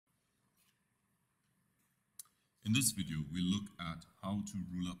In this video, we'll look at how to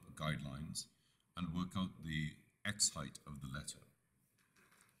rule up guidelines and work out the X height of the letter.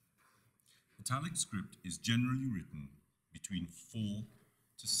 Italic script is generally written between 4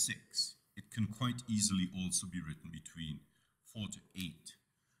 to 6. It can quite easily also be written between 4 to 8.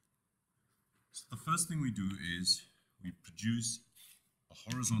 So the first thing we do is we produce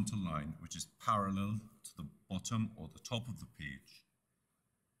a horizontal line which is parallel to the bottom or the top of the page.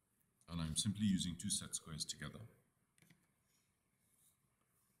 And I'm simply using two set squares together.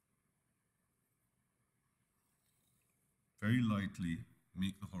 Very lightly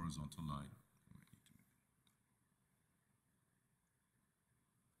make the horizontal line.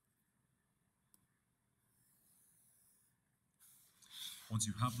 Once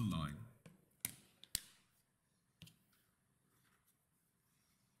you have the line,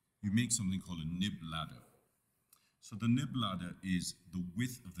 you make something called a nib ladder. So the nib ladder is the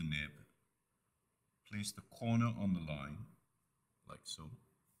width of the nib. Place the corner on the line, like so.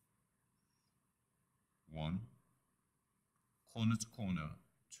 1, corner to corner,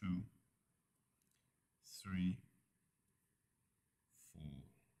 2, 3, 4,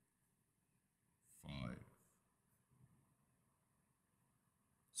 5,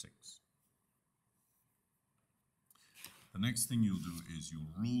 6. The next thing you'll do is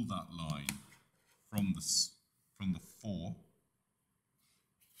you'll rule that line from the 4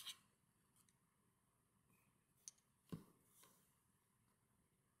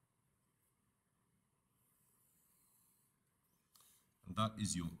 and that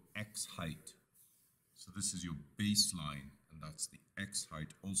is your X height. So this is your baseline, and that's the X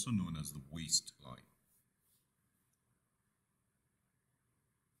height, also known as the waistline.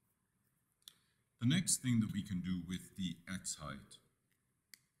 The next thing that we can do with the X height,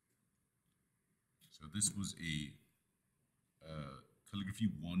 so this was a calligraphy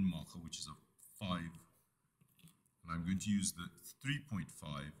 1 marker, which is a 5, and I'm going to use the 3.5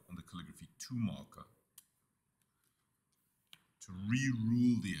 on the calligraphy 2 marker to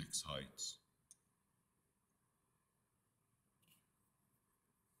re-rule the X heights.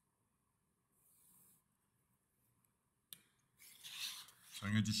 So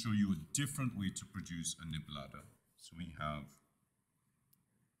I'm going to show you a different way to produce a nib ladder. So we have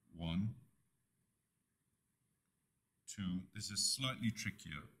 1, 2, this is slightly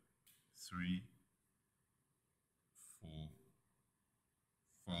trickier, 3, 4,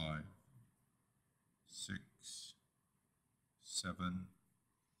 5, 6, 7,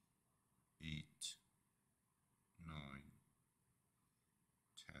 8, 9,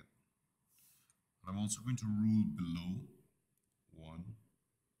 10. And I'm also going to rule below 1,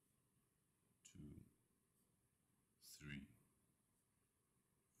 2, 3,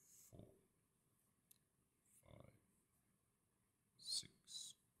 4, 5,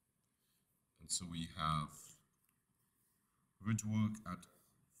 6. And so we have, we're going to work at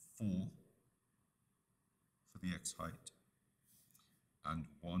 4 for the X height, and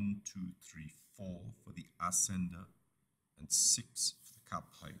 1, 2, 3, 4 for the ascender, and 6 for the cap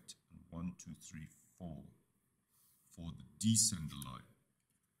height, and 1, 2, 3, 4 for the descender line.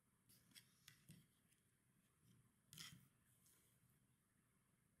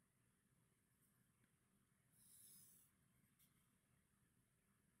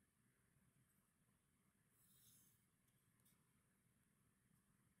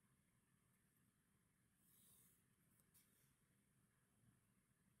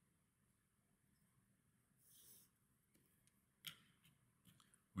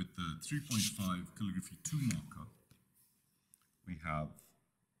 With the 3.5 calligraphy 2 marker, we have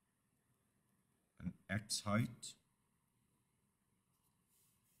an X height,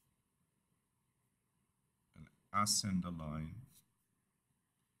 an ascender line,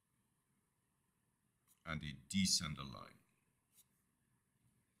 and a descender line.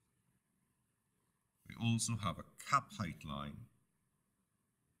 We also have a cap height line,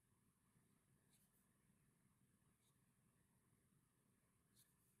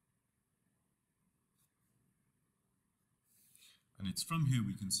 and it's from here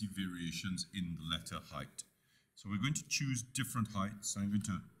we can see variations in the letter height. So we're going to choose different heights. I'm going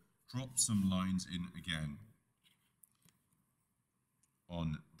to drop some lines in again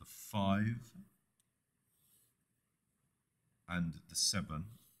on the 5 and the 7.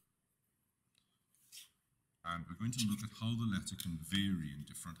 And we're going to look at how the letter can vary in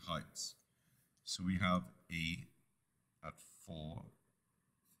different heights. So we have A at 4,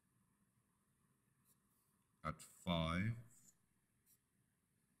 at 5,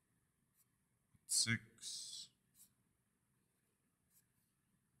 6,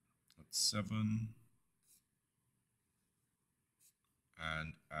 at 7,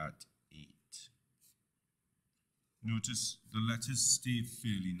 and at 8. Notice the letters stay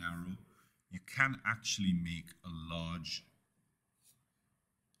fairly narrow. You can actually make a large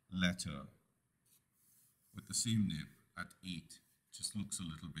letter with the same nib at 8. Just looks a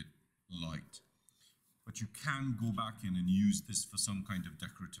little bit light. But you can go back in and use this for some kind of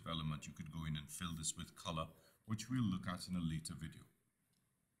decorative element. You could go in and fill this with color, which we'll look at in a later video.